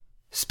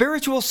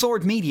Spiritual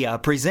Sword Media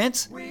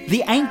presents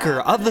The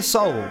Anchor of the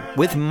Soul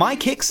with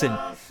Mike Hickson,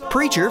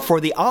 preacher for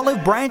the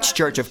Olive Branch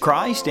Church of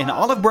Christ in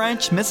Olive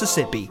Branch,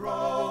 Mississippi.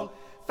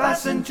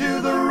 Fastened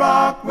to the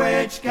rock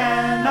which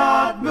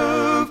cannot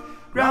move,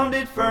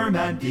 grounded firm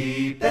and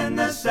deep in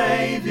the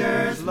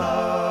Savior's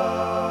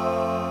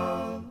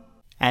love.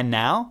 And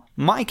now,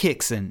 Mike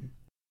Hickson.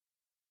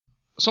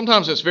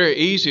 Sometimes it's very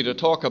easy to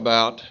talk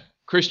about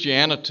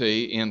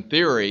Christianity in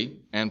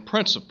theory and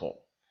principle.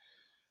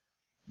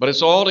 But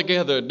it's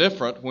altogether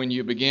different when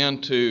you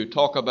begin to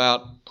talk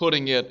about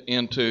putting it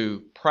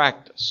into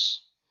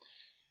practice.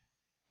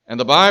 And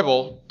the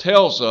Bible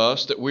tells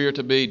us that we are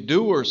to be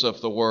doers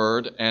of the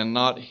word and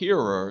not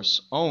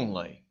hearers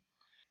only.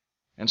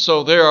 And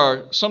so there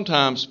are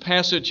sometimes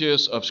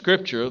passages of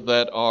Scripture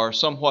that are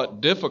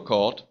somewhat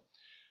difficult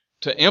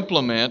to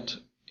implement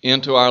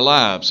into our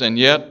lives. And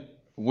yet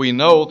we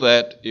know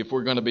that if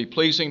we're going to be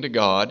pleasing to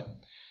God,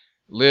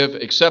 live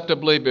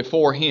acceptably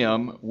before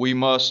Him, we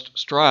must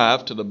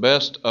strive to the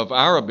best of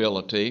our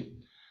ability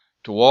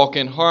to walk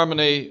in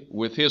harmony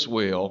with His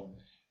will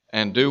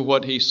and do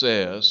what He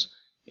says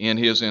in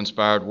His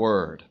inspired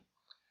Word.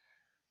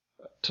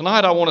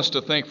 Tonight I want us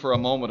to think for a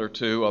moment or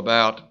two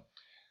about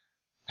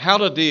how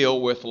to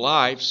deal with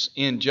life's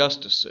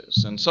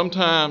injustices. And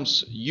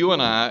sometimes you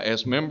and I,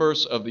 as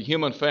members of the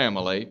human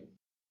family,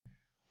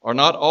 are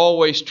not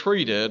always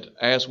treated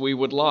as we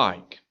would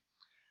like.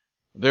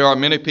 There are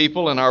many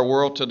people in our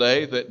world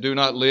today that do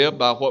not live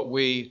by what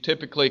we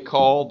typically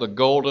call the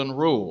golden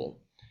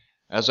rule,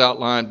 as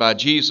outlined by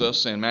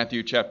Jesus in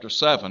Matthew chapter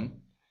 7.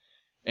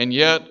 And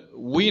yet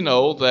we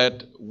know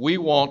that we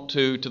want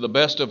to the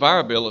best of our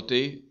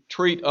ability,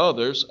 treat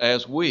others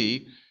as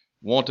we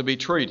want to be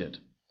treated.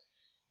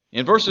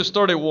 In verses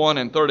 31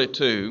 and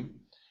 32,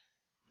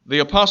 the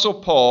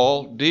Apostle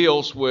Paul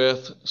deals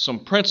with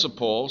some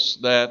principles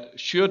that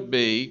should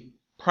be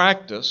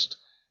practiced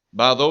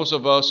by those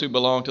of us who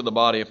belong to the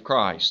body of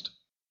Christ.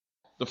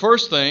 The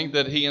first thing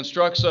that he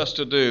instructs us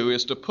to do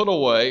is to put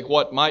away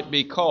what might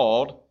be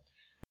called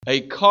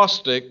a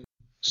caustic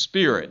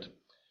spirit.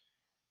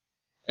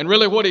 And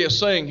really what he is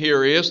saying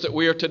here is that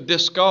we are to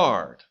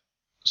discard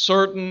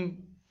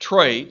certain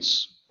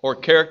traits or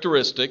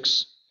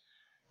characteristics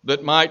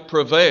that might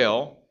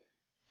prevail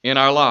in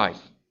our life.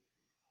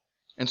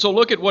 And so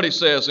look at what he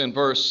says in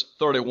verse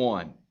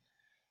 31.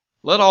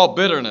 Let all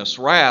bitterness,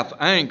 wrath,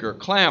 anger,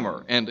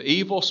 clamor, and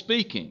evil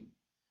speaking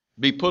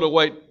be put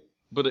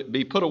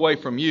away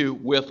from you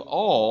with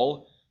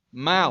all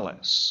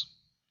malice.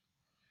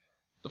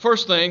 The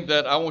first thing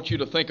that I want you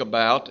to think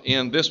about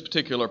in this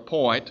particular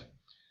point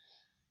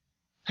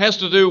has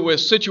to do with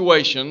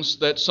situations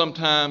that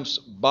sometimes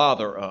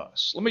bother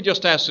us. Let me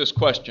just ask this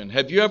question.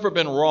 Have you ever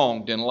been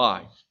wronged in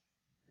life?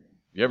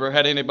 You ever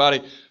had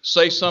anybody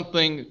say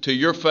something to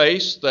your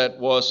face that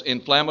was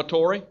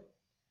inflammatory?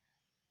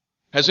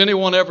 Has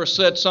anyone ever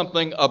said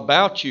something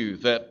about you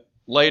that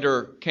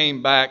later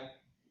came back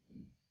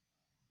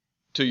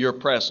to your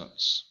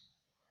presence?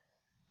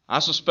 I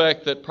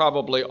suspect that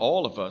probably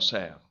all of us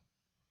have.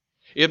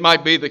 It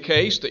might be the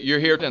case that you're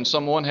here and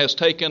someone has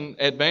taken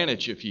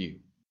advantage of you.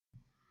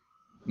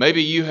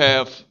 Maybe you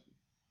have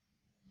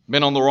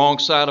been on the wrong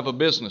side of a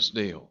business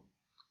deal.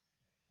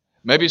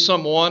 Maybe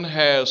someone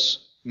has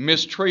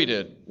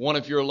mistreated one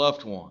of your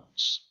loved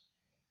ones.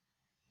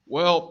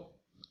 Well,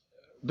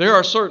 there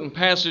are certain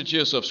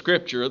passages of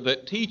Scripture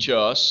that teach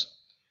us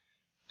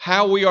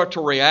how we are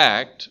to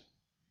react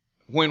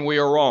when we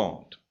are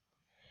wronged.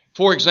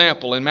 For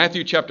example, in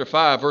Matthew chapter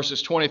 5,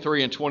 verses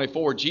 23 and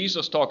 24,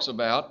 Jesus talks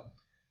about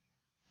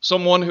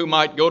someone who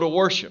might go to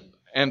worship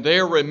and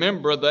there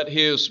remember that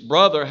his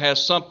brother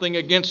has something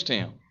against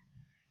him.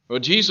 Well,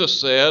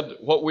 Jesus said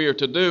what we are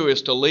to do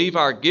is to leave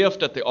our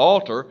gift at the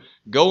altar,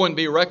 go and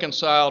be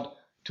reconciled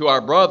to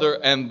our brother,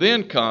 and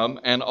then come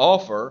and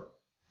offer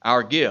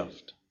our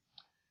gift.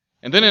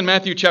 And then in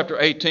Matthew chapter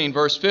 18,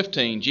 verse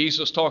 15,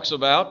 Jesus talks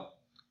about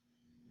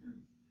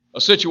a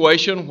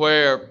situation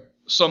where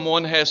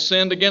someone has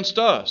sinned against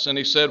us. And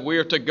he said we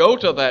are to go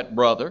to that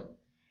brother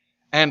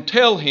and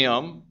tell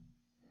him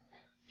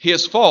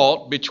his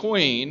fault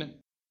between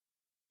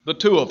the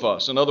two of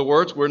us. In other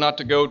words, we're not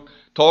to go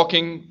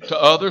talking to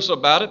others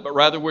about it, but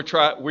rather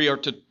we are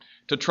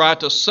to try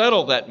to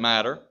settle that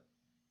matter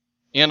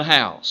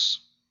in-house.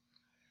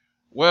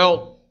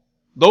 Well,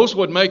 those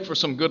would make for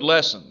some good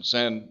lessons,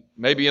 and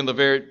maybe in the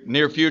very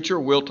near future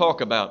we'll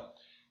talk about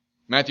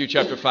Matthew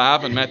chapter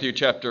 5 and Matthew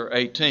chapter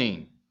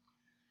 18.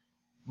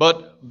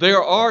 But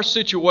there are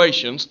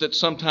situations that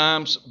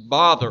sometimes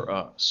bother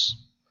us.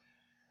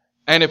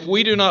 And if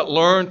we do not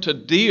learn to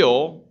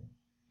deal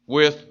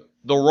with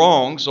the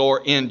wrongs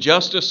or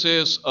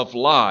injustices of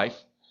life,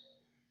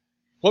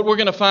 what we're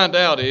going to find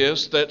out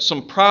is that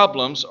some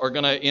problems are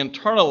going to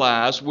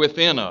internalize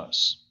within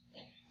us.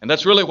 And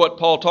that's really what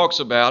Paul talks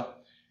about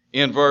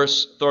in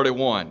verse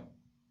 31.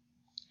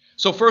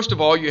 So first of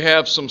all, you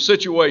have some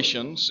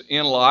situations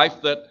in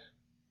life that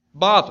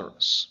bother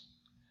us.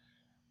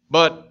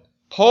 But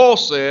Paul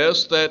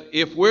says that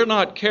if we're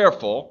not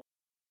careful,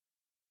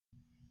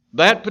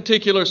 that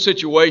particular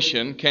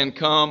situation can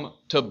come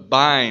to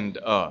bind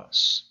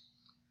us.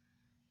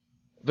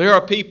 There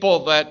are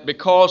people that,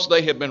 because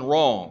they have been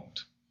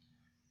wronged,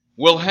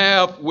 will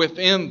have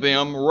within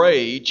them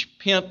rage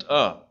pent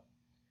up.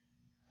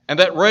 And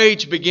that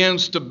rage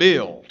begins to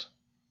build.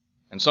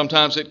 And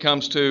sometimes it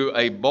comes to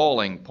a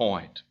boiling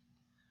point.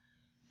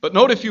 But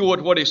note, if you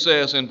would, what he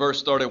says in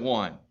verse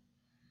 31.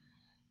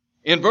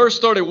 In verse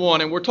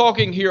 31, and we're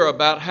talking here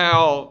about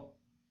how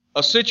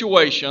a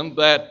situation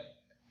that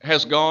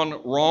has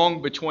gone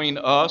wrong between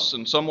us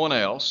and someone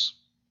else,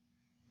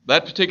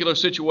 that particular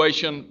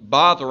situation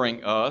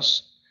bothering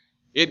us,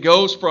 it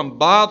goes from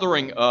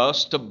bothering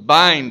us to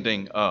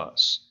binding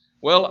us.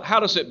 Well, how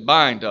does it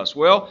bind us?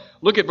 Well,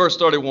 look at verse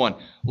 31.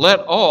 Let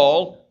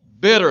all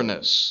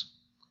bitterness.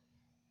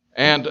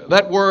 And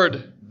that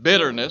word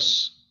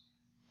bitterness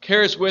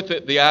carries with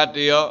it the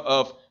idea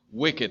of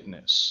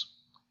wickedness.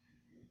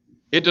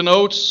 It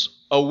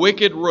denotes a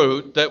wicked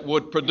root that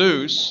would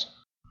produce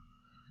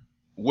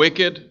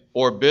wicked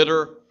or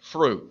bitter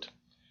fruit.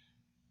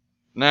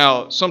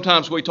 Now,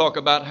 sometimes we talk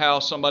about how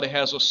somebody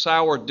has a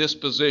sour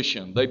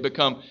disposition. They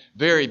become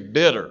very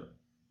bitter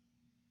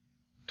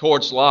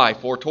towards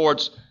life or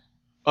towards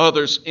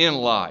others in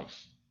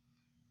life.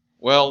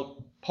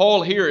 Well,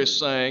 Paul here is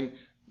saying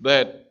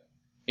that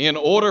in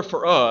order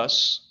for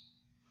us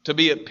to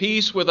be at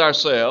peace with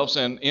ourselves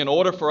and in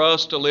order for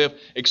us to live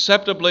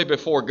acceptably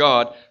before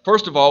God,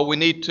 first of all, we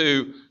need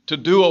to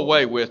do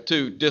away with,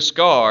 to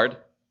discard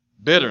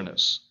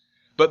bitterness.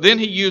 But then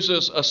he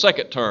uses a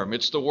second term.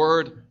 It's the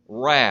word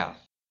wrath.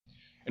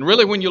 And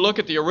really, when you look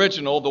at the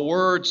original, the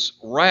words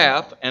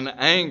wrath and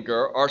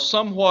anger are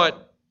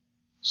somewhat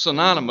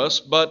synonymous,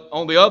 but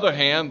on the other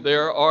hand,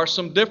 there are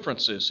some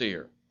differences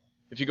here.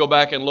 If you go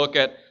back and look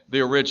at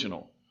the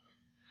original.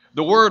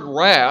 The word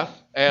wrath,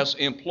 as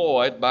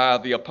employed by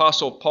the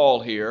Apostle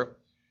Paul here,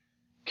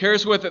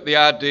 carries with it the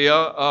idea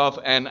of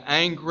an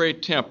angry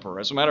temper.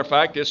 As a matter of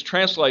fact, it's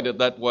translated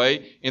that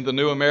way in the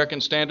New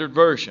American Standard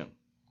Version.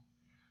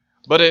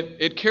 But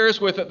it carries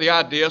with it the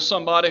idea of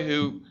somebody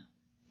who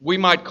we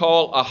might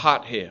call a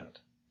hothead,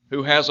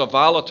 who has a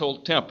volatile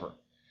temper.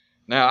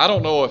 Now, I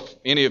don't know if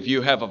any of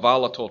you have a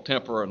volatile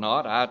temper or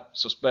not. I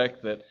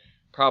suspect that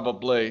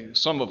probably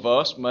some of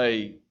us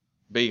may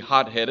be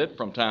hot-headed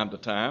from time to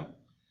time.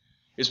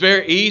 It's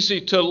very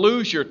easy to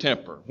lose your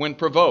temper when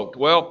provoked.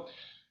 Well,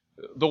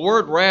 the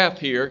word wrath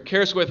here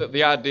carries with it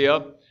the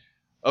idea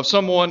of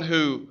someone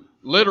who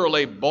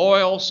literally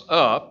boils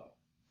up,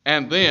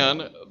 and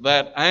then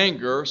that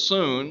anger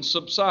soon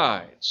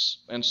subsides.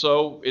 And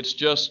so it's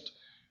just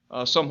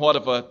somewhat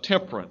of a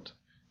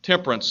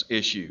temperance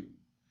issue.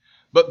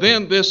 But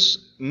then this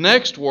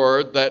next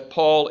word that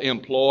Paul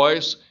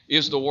employs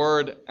is the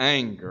word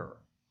anger.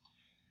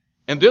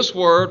 And this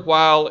word,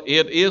 while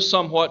it is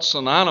somewhat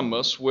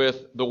synonymous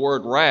with the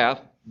word wrath,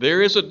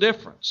 there is a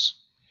difference.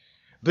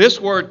 This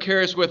word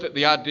carries with it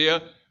the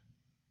idea,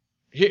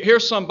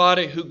 here's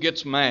somebody who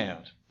gets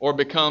mad or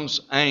becomes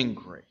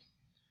angry.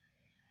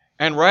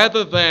 And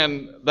rather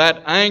than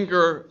that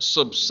anger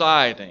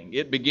subsiding,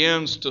 it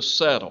begins to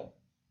settle.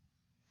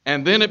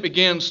 And then it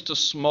begins to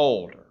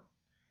smolder.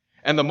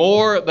 And the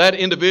more that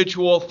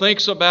individual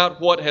thinks about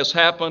what has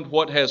happened,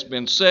 what has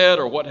been said,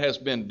 or what has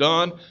been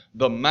done,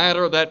 the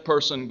madder that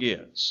person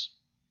gets.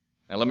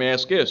 Now let me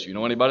ask this, you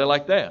know anybody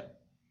like that?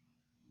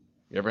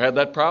 You ever had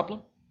that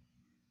problem?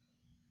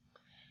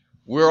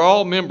 We're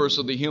all members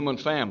of the human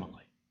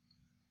family.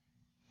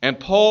 And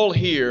Paul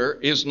here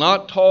is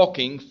not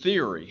talking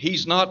theory.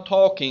 He's not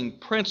talking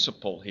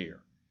principle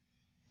here.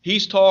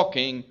 He's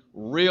talking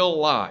real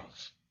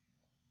life.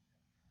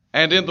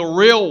 And in the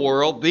real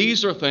world,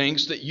 these are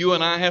things that you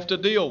and I have to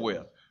deal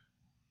with.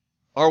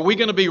 Are we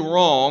going to be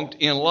wronged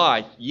in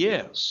life?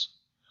 Yes.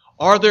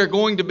 Are there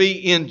going to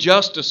be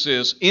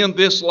injustices in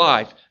this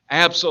life?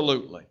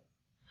 Absolutely.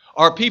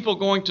 Are people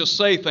going to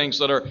say things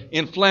that are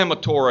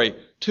inflammatory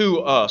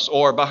to us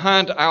or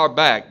behind our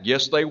back?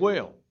 Yes, they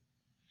will.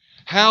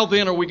 How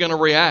then are we going to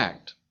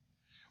react?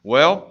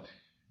 Well,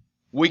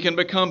 we can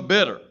become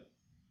bitter.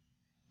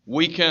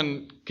 We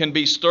can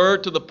be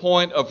stirred to the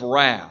point of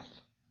wrath.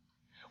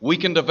 We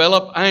can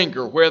develop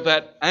anger where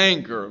that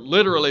anger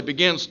literally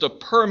begins to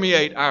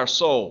permeate our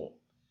soul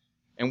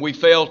and we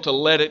fail to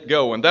let it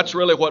go. And that's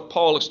really what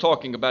Paul is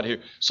talking about here.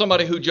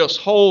 Somebody who just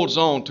holds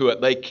on to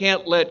it. They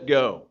can't let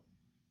go.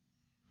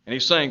 And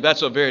he's saying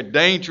that's a very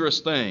dangerous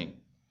thing.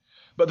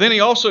 But then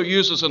he also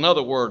uses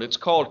another word. It's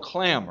called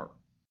clamor.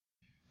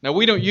 Now,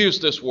 we don't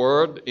use this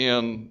word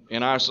in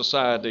our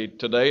society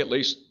today. At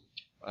least,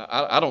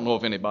 I don't know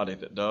of anybody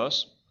that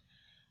does.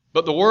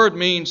 But the word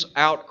means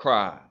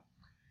outcry.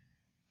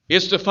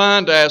 It's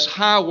defined as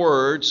high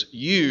words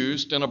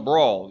used in a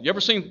brawl. You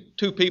ever seen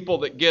two people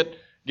that get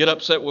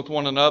upset with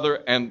one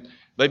another and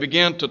they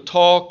begin to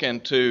talk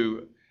and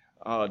to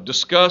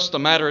discuss the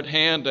matter at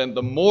hand, and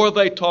the more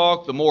they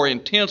talk, the more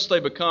intense they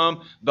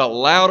become, the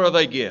louder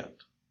they get?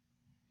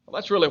 Well,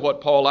 that's really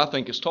what Paul, I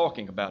think, is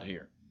talking about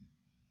here.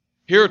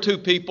 Here are two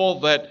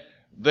people that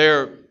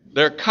they're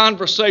their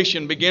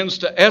conversation begins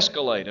to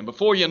escalate, and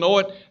before you know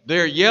it,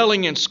 they're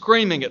yelling and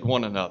screaming at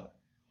one another.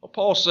 Well,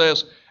 Paul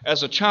says,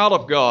 as a child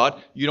of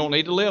God, you don't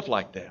need to live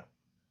like that.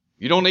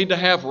 You don't need to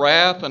have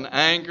wrath and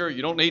anger.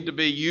 You don't need to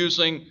be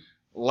using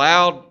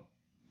loud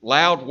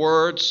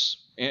words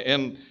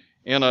in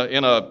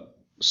a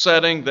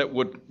setting that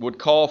would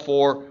call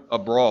for a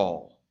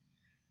brawl.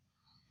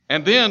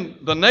 And then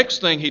the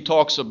next thing he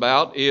talks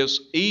about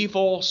is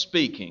evil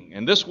speaking.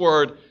 And this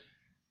word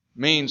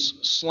means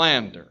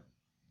slander.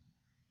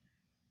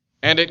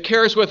 And it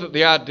carries with it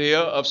the idea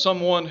of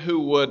someone who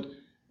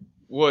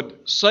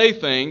would say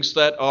things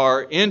that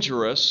are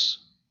injurious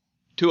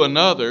to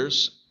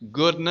another's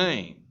good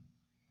name.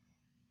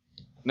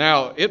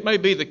 Now, it may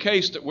be the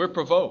case that we're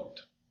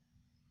provoked.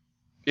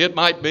 It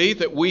might be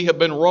that we have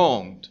been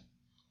wronged,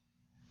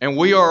 and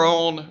we're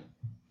on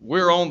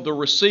the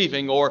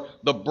receiving or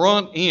the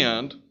brunt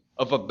end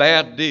of a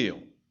bad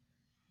deal.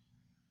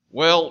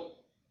 Well,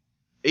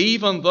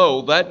 even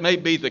though that may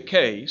be the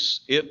case,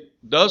 it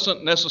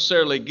doesn't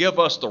necessarily give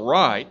us the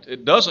right,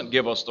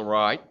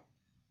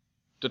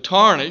 to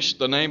tarnish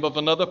the name of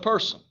another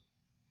person.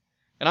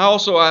 And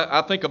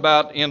I think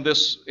about in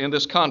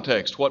this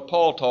context what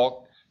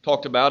Paul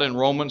talked about in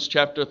Romans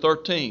chapter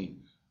 13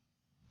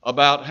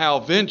 about how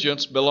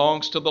vengeance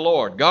belongs to the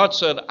Lord. God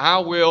said, I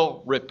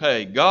will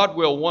repay. God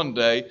will one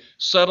day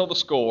settle the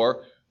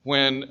score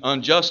when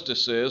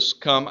injustices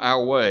come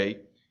our way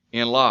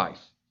in life.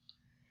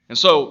 And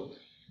so,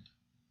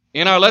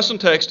 in our lesson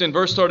text in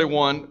verse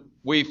 31,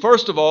 we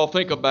first of all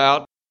think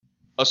about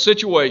a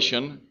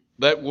situation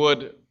that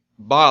would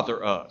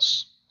bother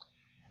us.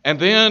 And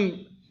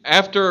then,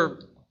 after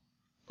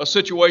a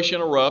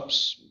situation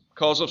erupts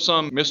because of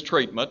some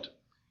mistreatment,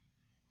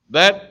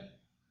 that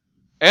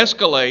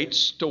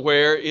escalates to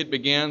where it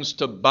begins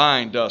to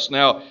bind us.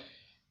 Now,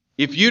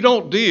 if you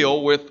don't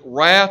deal with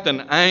wrath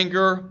and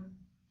anger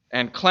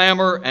and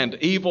clamor and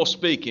evil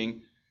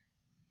speaking,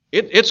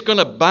 it's going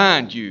to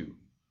bind you.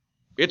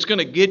 It's going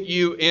to get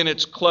you in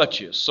its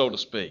clutches, so to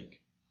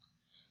speak.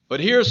 But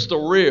here's the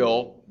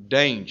real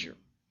danger.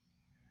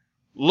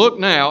 Look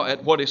now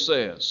at what he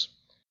says.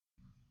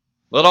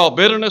 Let all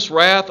bitterness,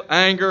 wrath,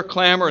 anger,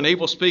 clamor, and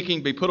evil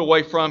speaking be put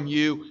away from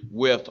you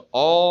with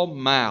all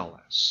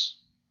malice.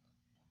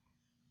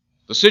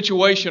 The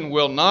situation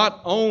will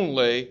not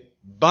only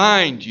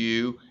bind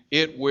you,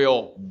 it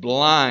will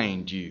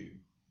blind you.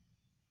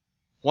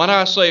 Why do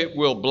I say it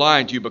will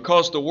blind you?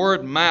 Because the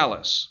word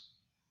malice,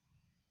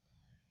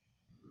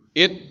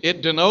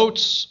 it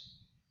denotes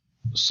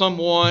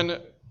someone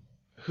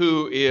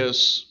who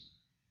is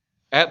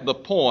at the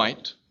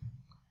point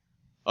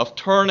of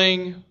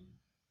turning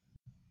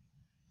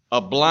a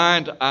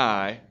blind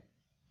eye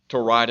to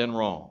right and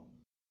wrong.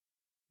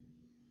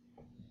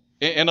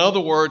 In other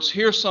words,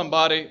 here's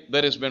somebody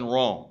that has been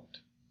wronged.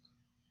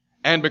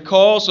 And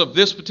because of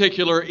this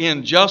particular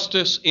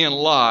injustice in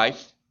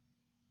life,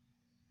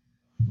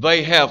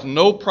 they have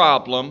no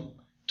problem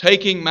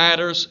taking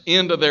matters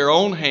into their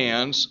own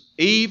hands,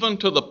 even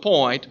to the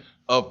point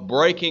of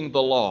breaking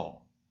the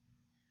law.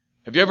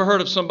 Have you ever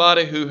heard of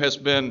somebody who has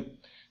been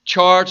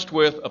charged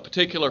with a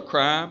particular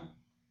crime?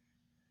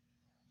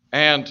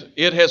 And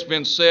it has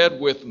been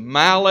said with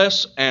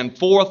malice and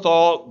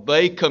forethought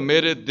they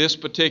committed this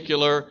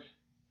particular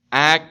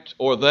act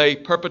or they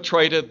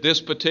perpetrated this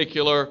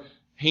particular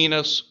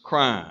heinous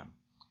crime.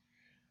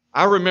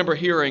 I remember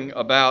hearing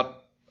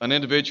about an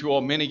individual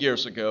many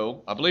years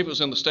ago, I believe it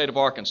was in the state of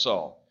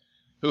Arkansas,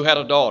 who had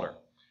a daughter.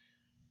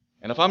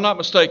 And if I'm not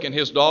mistaken,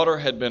 his daughter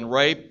had been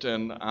raped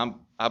and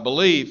I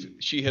believe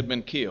she had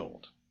been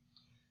killed.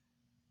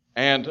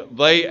 And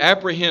they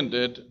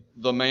apprehended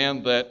the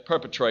man that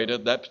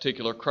perpetrated that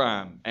particular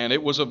crime. And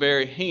it was a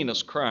very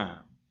heinous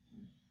crime.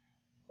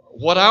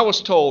 What I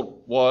was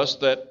told was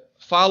that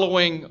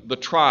following the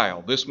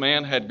trial, this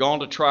man had gone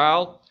to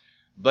trial,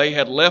 they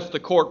had left the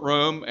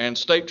courtroom, and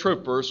state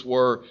troopers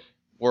were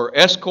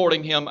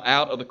escorting him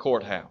out of the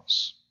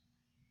courthouse.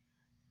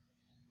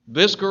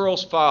 This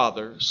girl's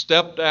father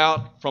stepped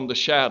out from the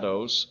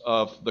shadows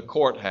of the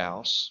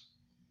courthouse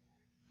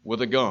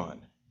with a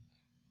gun.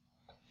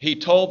 He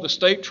told the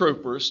state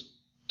troopers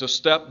to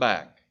step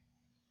back.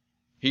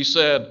 He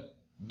said,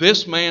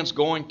 this man's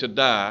going to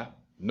die.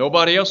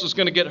 Nobody else is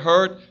going to get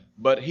hurt,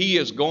 but he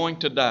is going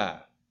to die.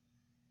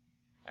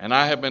 And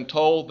I have been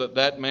told that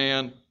that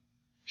man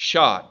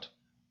shot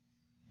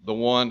the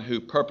one who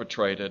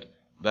perpetrated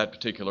that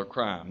particular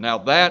crime. Now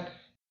that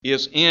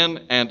is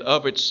in and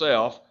of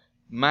itself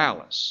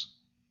malice.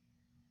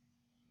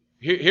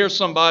 Here's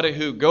somebody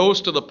who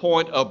goes to the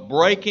point of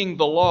breaking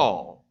the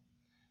law.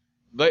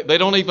 They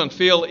don't even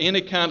feel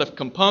any kind of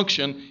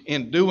compunction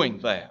in doing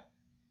that.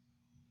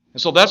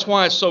 And so that's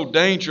why it's so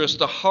dangerous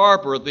to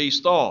harbor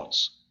these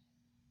thoughts.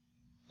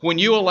 When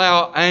you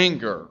allow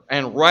anger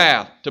and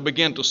wrath to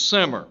begin to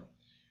simmer,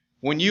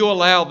 when you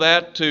allow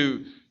that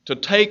to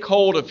take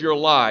hold of your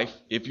life,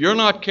 if you're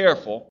not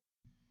careful,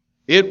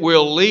 it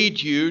will lead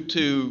you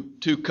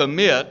to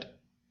commit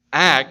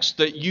acts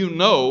that you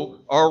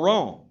know are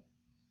wrong.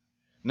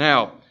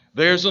 Now,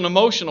 there's an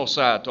emotional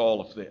side to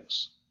all of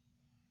this.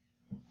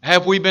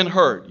 Have we been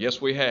hurt?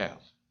 Yes, we have.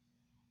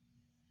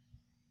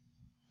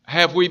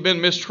 Have we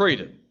been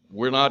mistreated?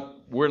 We're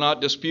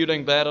not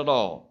disputing that at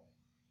all.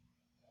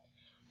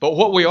 But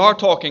what we are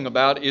talking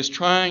about is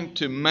trying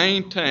to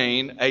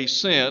maintain a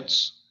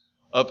sense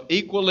of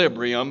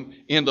equilibrium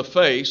in the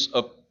face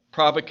of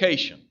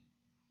provocation.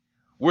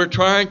 We're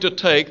trying to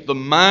take the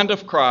mind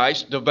of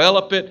Christ,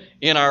 develop it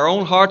in our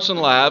own hearts and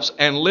lives,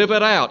 and live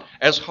it out,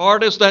 as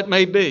hard as that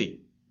may be.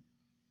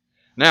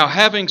 Now,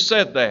 having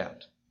said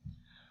that,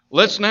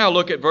 let's now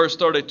look at verse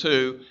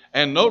 32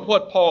 and note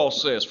what Paul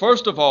says.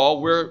 First of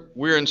all,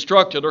 we're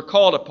instructed or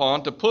called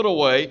upon to put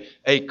away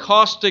a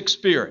caustic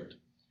spirit.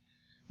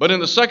 But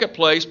in the second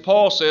place,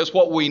 Paul says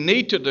what we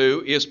need to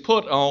do is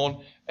put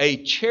on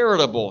a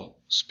charitable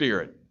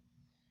spirit.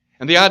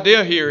 And the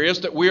idea here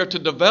is that we are to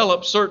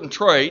develop certain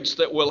traits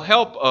that will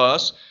help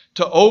us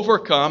to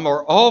overcome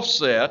or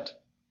offset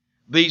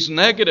these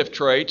negative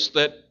traits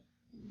that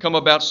come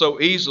about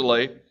so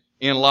easily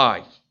in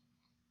life.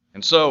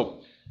 And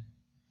so,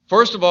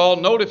 first of all,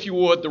 note, if you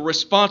would, the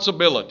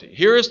responsibility.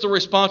 Here is the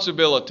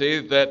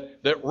responsibility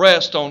that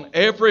rests on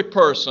every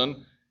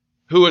person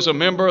who is a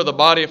member of the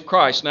body of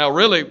Christ. Now,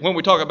 really, when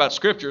we talk about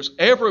Scriptures,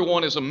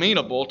 everyone is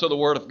amenable to the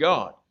Word of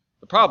God.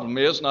 The problem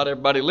is not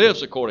everybody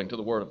lives according to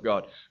the Word of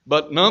God.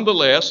 But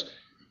nonetheless,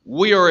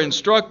 we are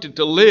instructed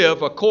to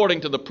live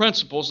according to the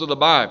principles of the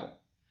Bible.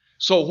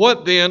 So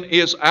what then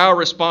is our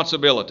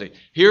responsibility?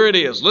 Here it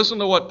is. Listen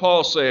to what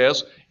Paul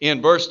says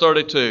in verse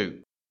 32.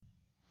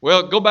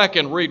 Well, go back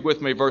and read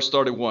with me verse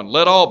 31.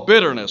 Let all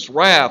bitterness,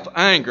 wrath,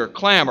 anger,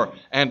 clamor,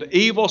 and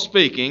evil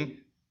speaking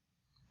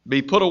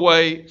be put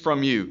away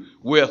from you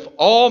with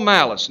all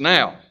malice.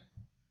 Now,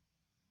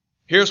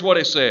 here's what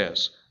he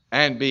says.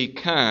 And be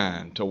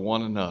kind to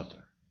one another.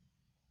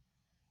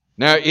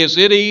 Now, is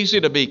it easy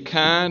to be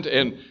kind?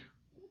 And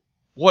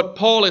what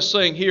Paul is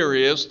saying here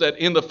is that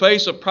in the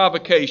face of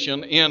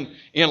provocation, in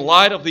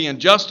light of the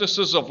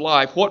injustices of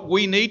life, what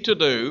we need to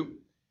do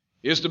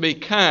is to be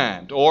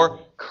kind or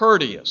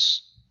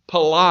courteous,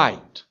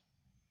 polite.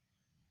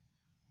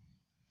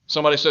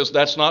 Somebody says,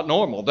 that's not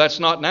normal, that's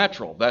not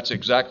natural. That's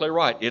exactly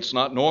right. It's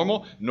not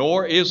normal,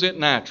 nor is it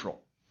natural.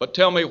 But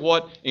tell me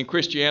what in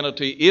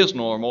Christianity is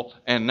normal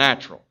and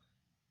natural.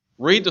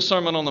 Read the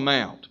Sermon on the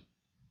Mount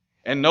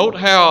and note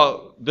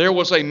how there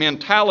was a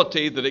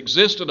mentality that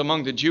existed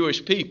among the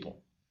Jewish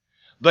people.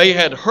 They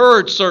had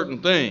heard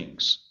certain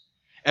things,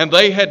 and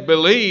they had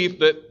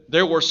believed that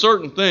there were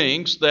certain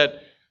things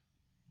that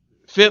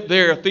fit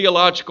their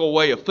theological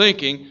way of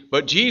thinking,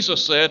 but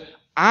Jesus said,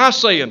 I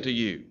say unto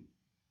you.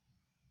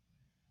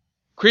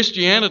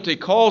 Christianity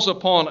calls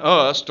upon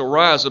us to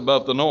rise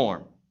above the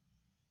norm.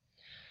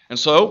 And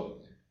so,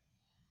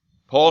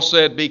 Paul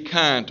said, be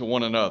kind to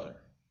one another.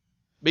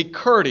 Be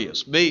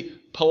courteous, be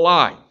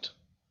polite.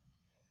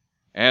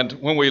 And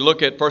when we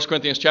look at 1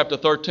 Corinthians chapter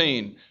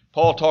 13,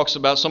 Paul talks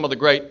about some of the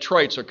great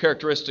traits or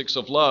characteristics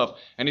of love.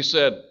 And he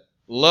said,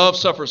 love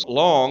suffers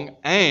long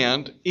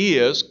and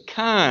is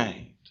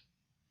kind.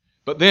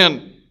 But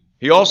then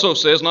he also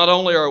says not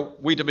only are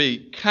we to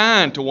be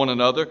kind to one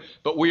another,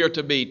 but we are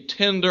to be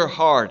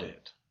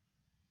tender-hearted.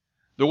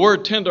 The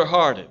word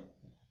tender-hearted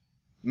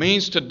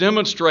means to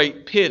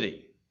demonstrate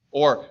pity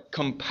or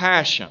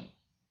compassion.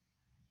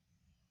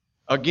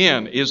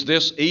 Again, is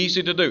this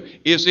easy to do?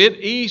 Is it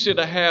easy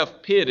to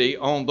have pity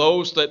on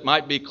those that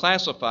might be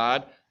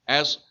classified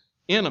as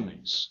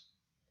enemies?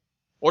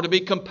 Or to be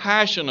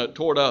compassionate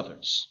toward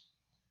others?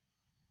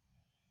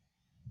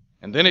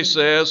 And then he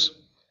says,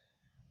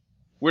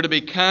 we're to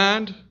be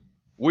kind,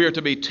 we are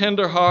to be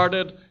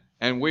tender-hearted,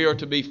 and we are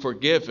to be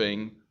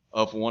forgiving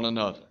of one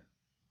another.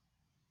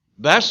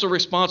 That's the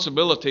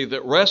responsibility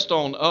that rests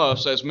on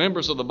us as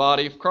members of the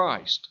body of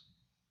Christ.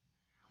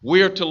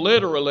 We are to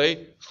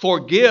literally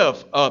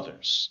forgive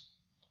others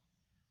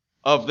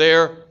of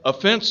their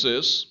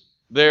offenses,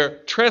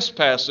 their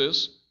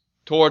trespasses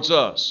towards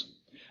us.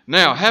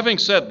 Now, having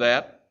said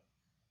that,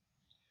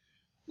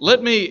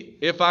 let me,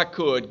 if I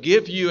could,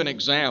 give you an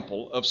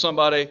example of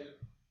somebody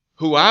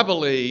who I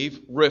believe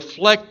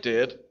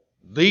reflected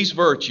these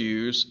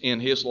virtues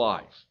in his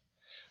life.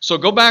 So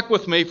go back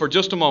with me for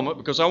just a moment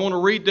because I want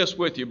to read this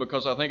with you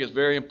because I think it's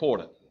very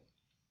important.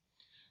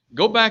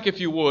 Go back, if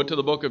you would, to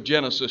the book of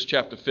Genesis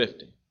chapter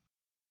 50.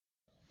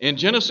 In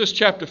Genesis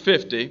chapter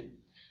 50,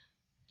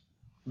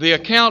 the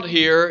account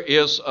here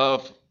is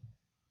of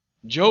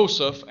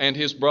Joseph and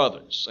his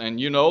brothers. And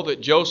you know that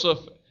Joseph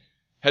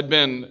had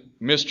been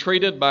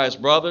mistreated by his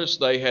brothers.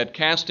 They had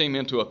cast him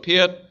into a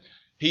pit.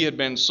 He had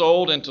been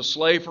sold into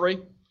slavery.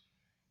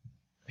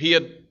 He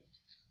had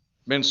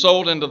been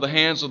sold into the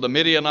hands of the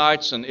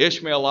Midianites and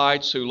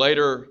Ishmaelites who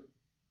later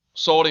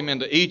sold him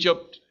into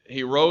Egypt.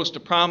 He rose to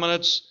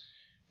prominence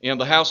in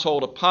the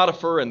household of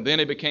Potiphar, and then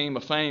he became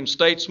a famed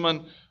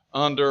statesman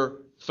under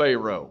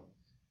Pharaoh.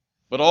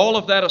 But all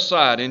of that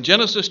aside, in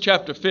Genesis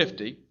chapter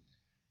 50,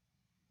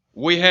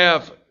 we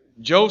have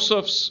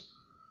Joseph's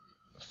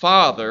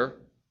father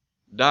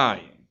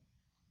dying.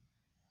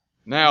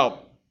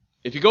 Now,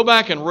 if you go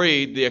back and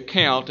read the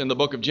account in the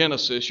book of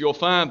Genesis, you'll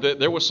find that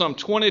there was some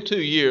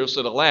 22 years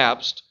that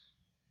elapsed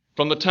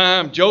from the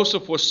time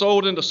Joseph was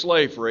sold into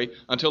slavery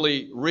until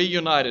he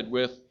reunited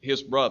with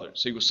his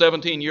brothers. He was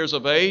 17 years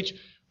of age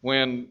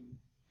when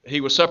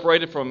he was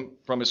separated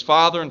from his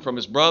father and from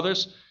his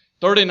brothers,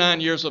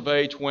 39 years of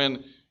age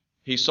when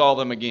he saw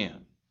them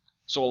again.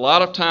 So a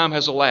lot of time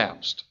has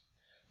elapsed.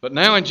 But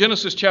now in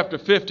Genesis chapter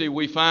 50,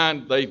 we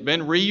find they've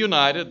been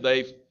reunited.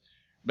 They've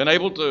been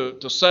able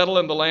to settle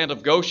in the land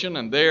of Goshen,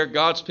 and there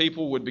God's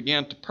people would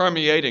begin to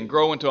permeate and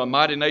grow into a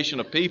mighty nation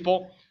of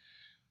people.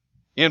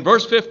 In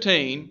verse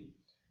 15,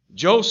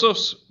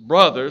 Joseph's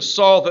brothers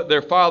saw that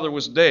their father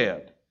was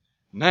dead.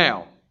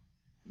 Now,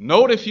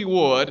 note if you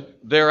would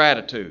their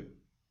attitude.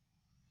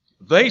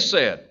 They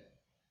said,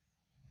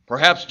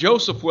 "Perhaps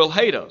Joseph will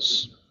hate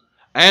us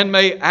and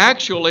may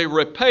actually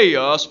repay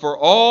us for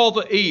all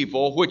the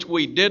evil which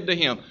we did to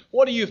him."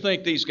 What do you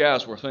think these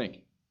guys were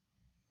thinking?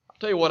 I'll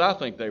tell you what I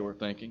think they were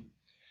thinking.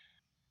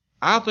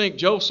 I think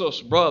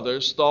Joseph's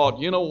brothers thought,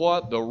 you know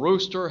what? The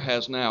rooster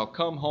has now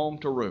come home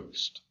to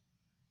roost.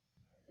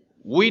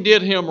 We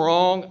did him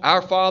wrong.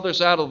 Our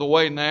father's out of the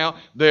way now.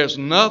 There's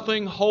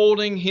nothing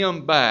holding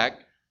him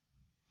back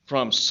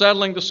from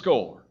settling the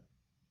score.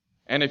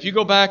 And if you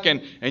go back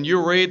and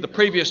you read the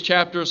previous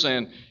chapters,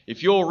 and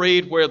if you'll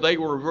read where they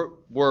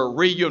were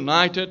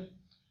reunited,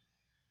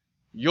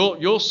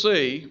 you'll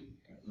see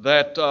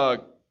that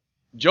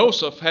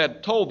Joseph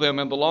had told them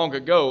in the long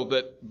ago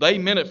that they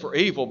meant it for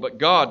evil, but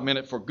God meant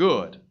it for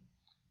good.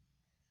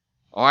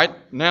 All right,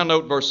 now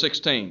note verse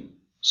 16.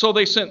 So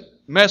they sent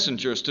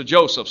messengers to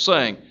Joseph,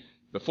 saying,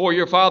 "Before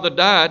your father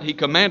died, he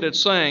commanded,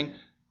 saying,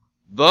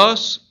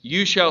 Thus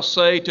you shall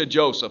say to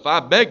Joseph, I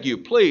beg you,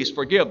 please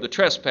forgive the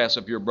trespass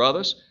of your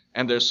brothers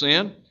and their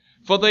sin,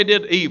 for they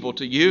did evil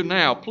to you.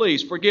 Now,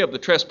 please forgive the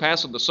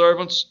trespass of the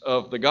servants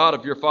of the God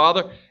of your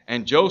father."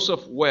 And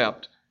Joseph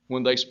wept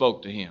when they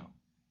spoke to him.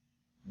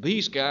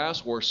 These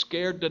guys were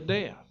scared to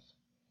death.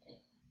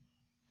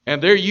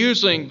 And they're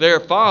using their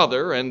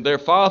father and their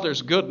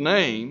father's good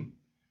name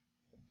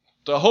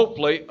to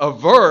hopefully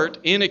avert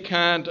any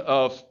kind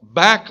of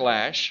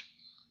backlash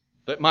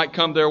that might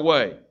come their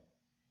way.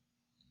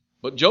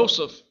 But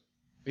Joseph,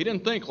 he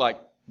didn't think like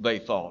they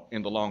thought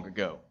in the long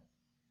ago.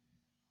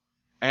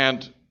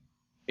 And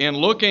in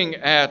looking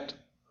at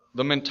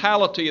the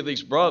mentality of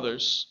these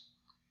brothers,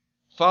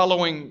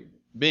 following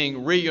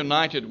being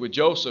reunited with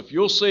Joseph,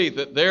 you'll see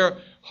that their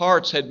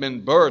hearts had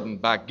been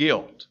burdened by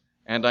guilt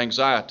and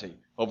anxiety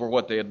over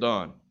what they had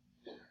done.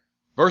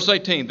 Verse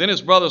 18, Then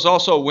his brothers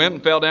also went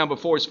and fell down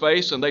before his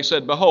face, and they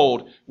said,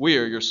 Behold, we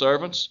are your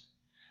servants.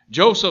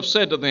 Joseph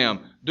said to them,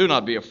 Do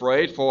not be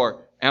afraid,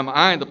 for am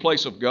I in the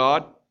place of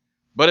God?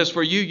 But as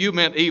for you, you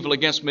meant evil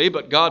against me,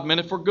 but God meant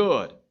it for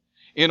good,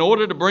 in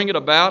order to bring it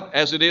about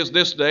as it is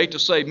this day, to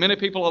save many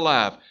people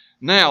alive.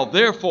 Now,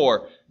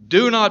 therefore,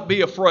 do not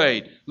be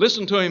afraid.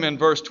 Listen to him in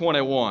verse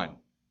 21.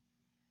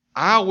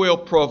 I will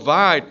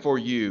provide for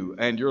you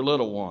and your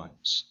little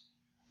ones.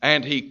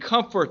 And he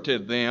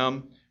comforted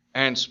them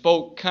and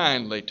spoke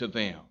kindly to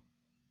them.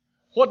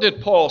 What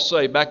did Paul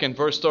say back in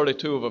verse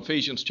 32 of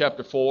Ephesians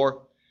chapter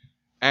 4?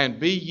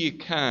 And be ye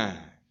kind,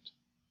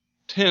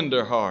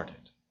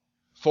 tender-hearted,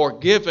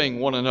 forgiving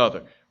one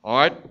another. All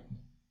right,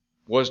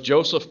 was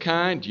Joseph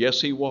kind?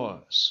 Yes, he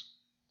was.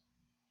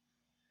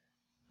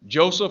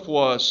 Joseph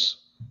was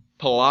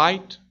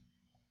polite,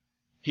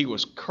 he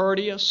was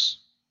courteous,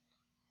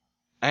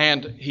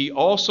 and he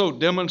also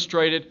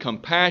demonstrated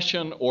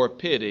compassion or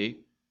pity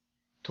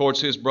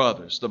towards his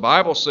brothers. The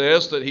Bible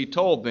says that he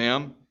told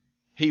them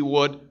he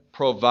would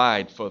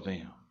provide for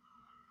them.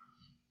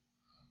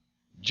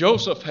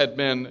 Joseph had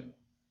been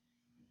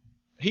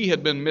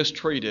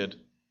mistreated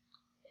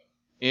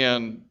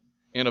in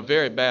a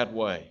very bad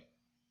way.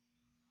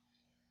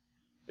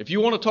 If you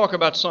want to talk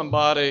about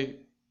somebody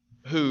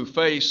who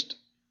faced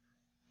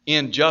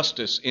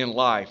injustice in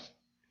life,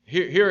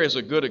 here is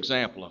a good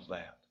example of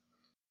that.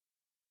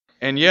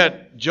 And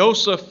yet,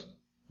 Joseph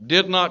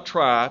did not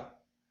try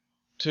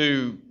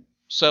to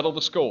settle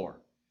the score.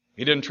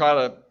 He didn't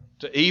try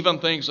to even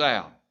things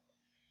out.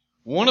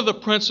 One of the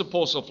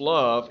principles of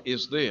love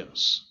is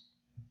this: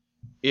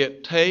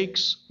 it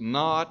takes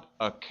not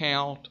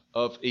account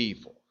of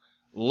evil.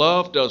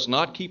 Love does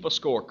not keep a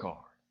scorecard.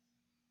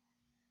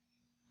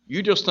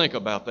 You just think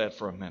about that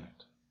for a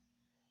minute.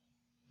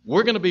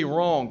 We're going to be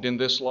wronged in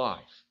this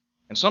life.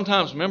 And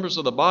sometimes members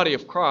of the body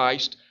of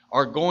Christ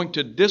are going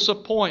to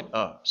disappoint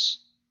us.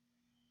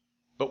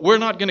 But we're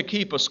not going to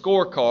keep a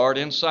scorecard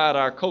inside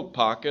our coat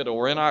pocket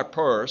or in our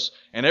purse,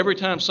 and every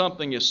time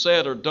something is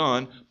said or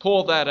done,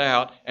 pull that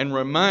out and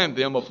remind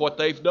them of what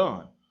they've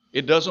done.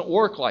 It doesn't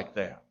work like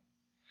that.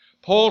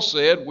 Paul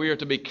said we are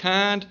to be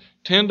kind,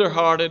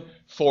 tender-hearted,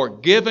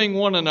 forgiving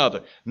one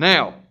another.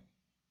 Now,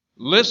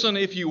 listen,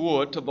 if you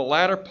would, to the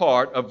latter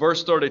part of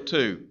verse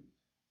 32.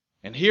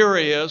 And here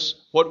is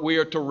what we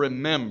are to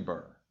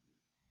remember.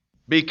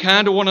 Be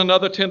kind to one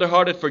another,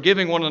 tender-hearted,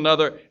 forgiving one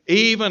another,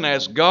 even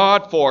as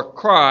God for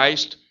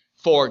Christ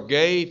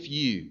forgave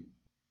you.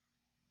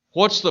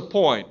 What's the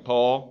point,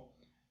 Paul?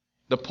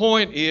 The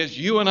point is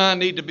you and I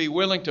need to be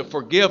willing to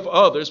forgive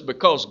others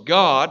because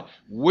God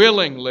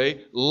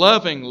willingly,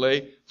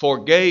 lovingly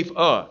forgave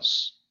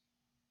us.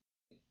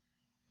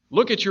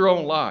 Look at your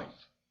own life.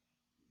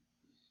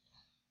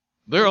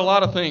 There are a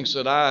lot of things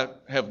that I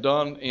have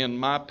done in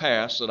my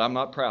past that I'm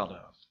not proud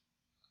of.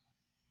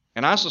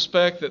 And I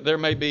suspect that there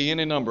may be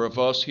any number of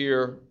us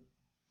here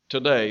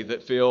today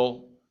that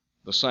feel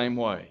the same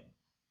way.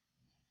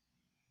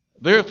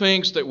 There are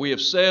things that we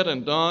have said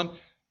and done,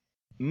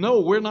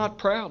 no, we're not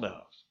proud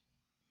of.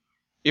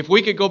 If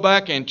we could go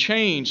back and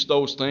change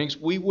those things,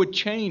 we would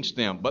change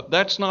them, but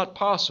that's not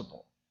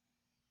possible.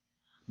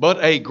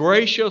 But a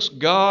gracious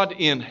God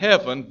in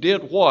heaven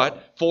did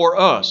what for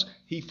us?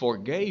 He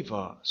forgave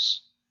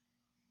us.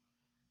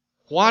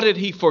 Why did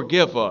He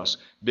forgive us?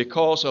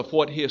 Because of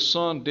what His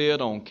Son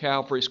did on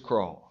Calvary's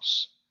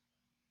cross.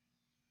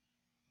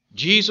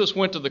 Jesus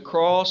went to the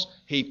cross.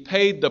 He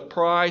paid the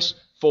price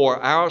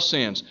for our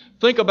sins.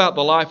 Think about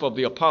the life of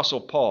the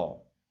Apostle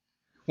Paul.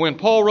 When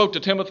Paul wrote to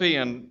Timothy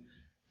in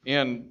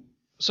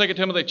 2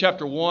 Timothy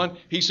chapter 1,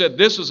 he said,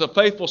 "This is a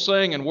faithful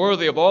saying and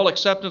worthy of all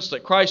acceptance,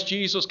 that Christ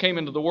Jesus came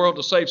into the world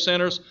to save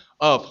sinners,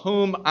 of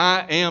whom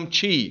I am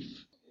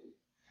chief."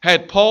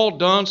 Had Paul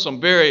done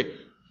some very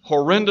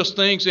horrendous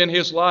things in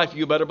his life?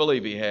 You better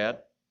believe he had.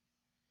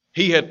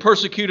 He had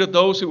persecuted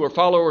those who were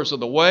followers of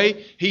the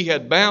way. He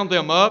had bound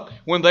them up.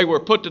 When they were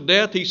put to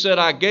death, he said,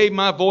 "I gave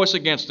my voice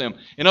against them."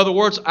 In other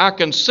words, I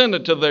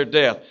consented to their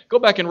death. Go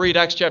back and read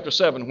Acts chapter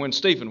 7 when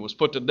Stephen was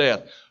put to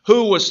death.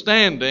 Who was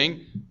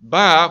standing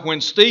by when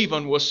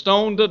Stephen was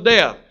stoned to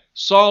death?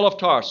 Saul of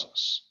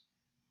Tarsus.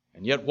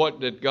 And yet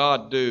what did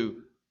God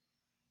do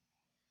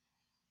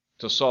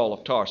to Saul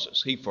of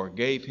Tarsus? He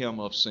forgave him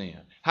of sin.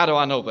 How do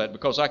I know that?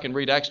 Because I can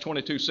read Acts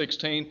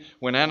 22:16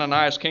 when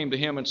Ananias came to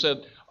him and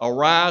said,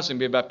 "Arise and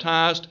be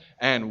baptized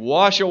and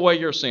wash away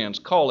your sins,"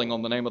 calling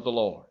on the name of the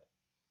Lord.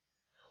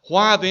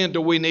 Why then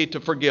do we need to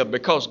forgive?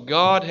 Because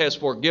God has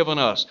forgiven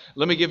us.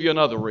 Let me give you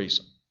another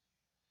reason.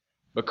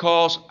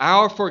 Because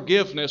our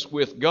forgiveness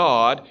with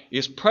God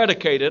is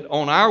predicated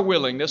on our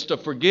willingness to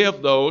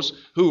forgive those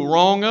who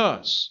wrong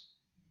us.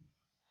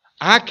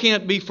 I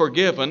can't be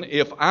forgiven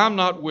if I'm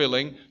not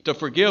willing to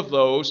forgive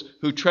those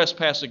who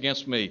trespass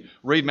against me.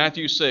 Read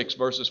Matthew 6,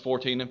 verses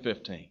 14 and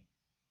 15.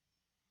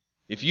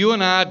 If you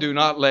and I do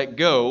not let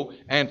go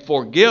and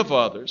forgive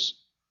others,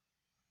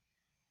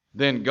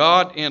 then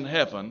God in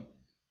heaven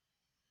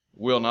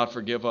will not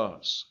forgive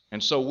us.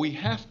 And so we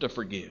have to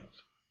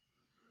forgive.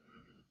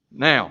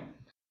 Now,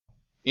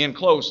 in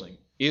closing,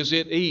 is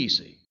it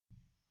easy?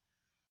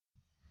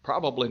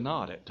 Probably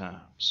not at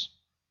times.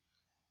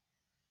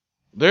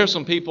 There are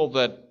some people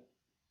that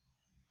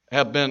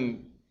have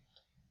been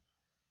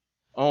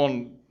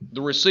on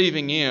the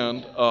receiving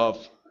end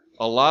of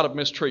a lot of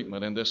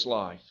mistreatment in this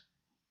life.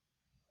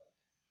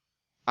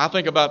 I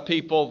think about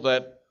people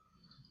that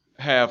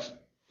have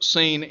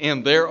seen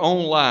in their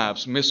own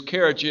lives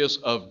miscarriages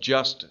of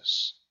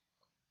justice.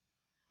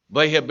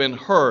 They have been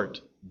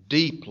hurt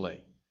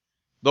deeply.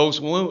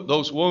 Those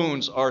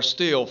wounds are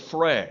still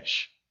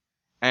fresh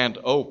and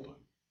open.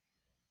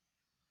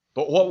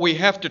 But what we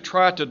have to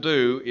try to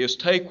do is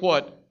take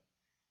what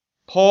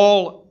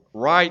Paul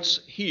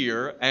writes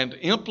here and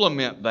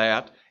implement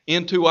that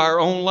into our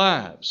own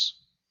lives.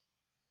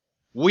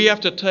 We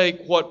have to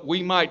take what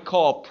we might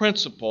call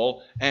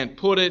principle and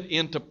put it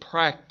into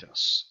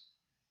practice.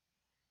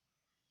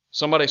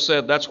 Somebody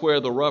said that's where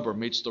the rubber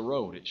meets the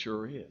road. It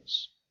sure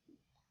is.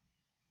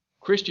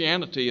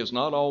 Christianity is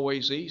not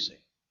always easy.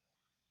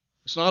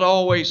 It's not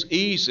always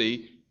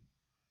easy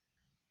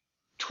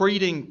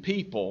treating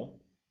people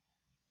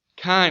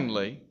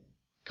kindly,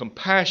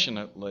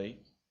 compassionately,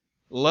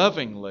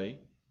 lovingly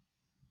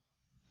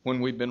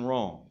when we've been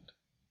wronged.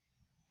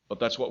 But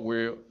that's what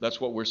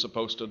we're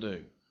supposed to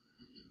do.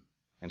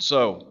 And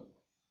so,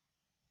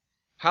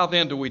 how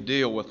then do we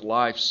deal with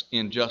life's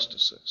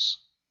injustices?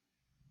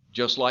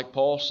 Just like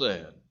Paul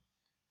said,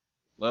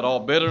 "Let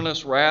all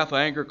bitterness, wrath,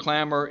 anger,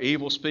 clamor,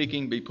 evil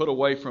speaking be put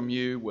away from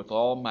you with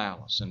all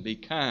malice, and be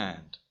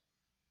kind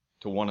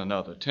to one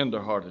another,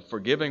 tenderhearted,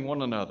 forgiving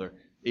one another,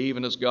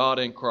 even as God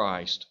in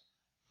Christ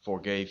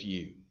forgave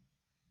you."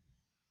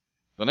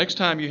 The next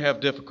time you have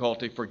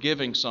difficulty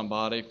forgiving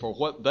somebody for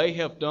what they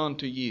have done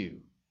to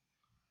you,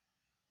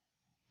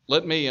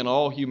 let me in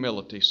all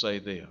humility say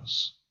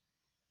this.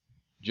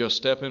 Just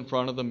step in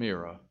front of the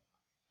mirror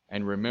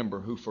and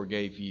remember who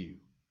forgave you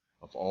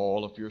of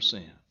all of your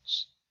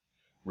sins.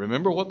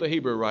 Remember what the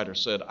Hebrew writer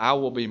said, "I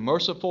will be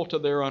merciful to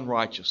their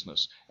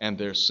unrighteousness, and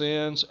their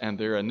sins and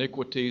their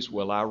iniquities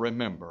will I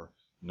remember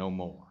no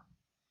more."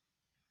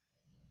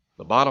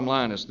 The bottom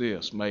line is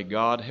this: may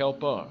God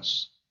help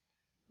us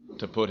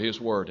to put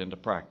His Word into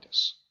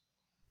practice.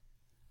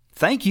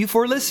 Thank you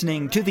for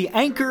listening to the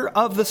Anchor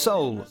of the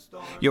Soul.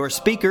 Your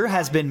speaker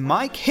has been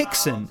Mike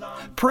Hickson,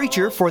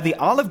 preacher for the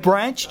Olive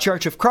Branch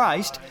Church of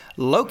Christ,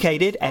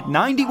 located at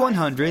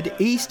 9100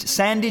 East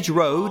Sandage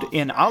Road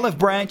in Olive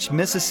Branch,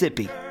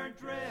 Mississippi.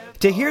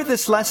 To hear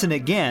this lesson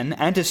again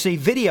and to see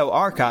video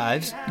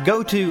archives,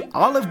 go to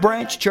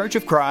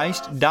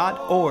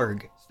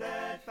olivebranchchurchofchrist.org.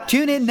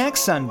 Tune in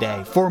next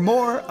Sunday for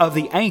more of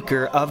the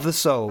Anchor of the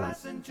Soul.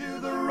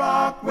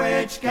 rock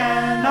which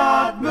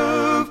cannot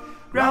move,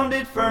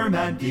 grounded firm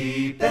and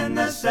deep in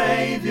the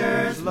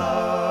Savior's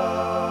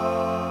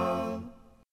love.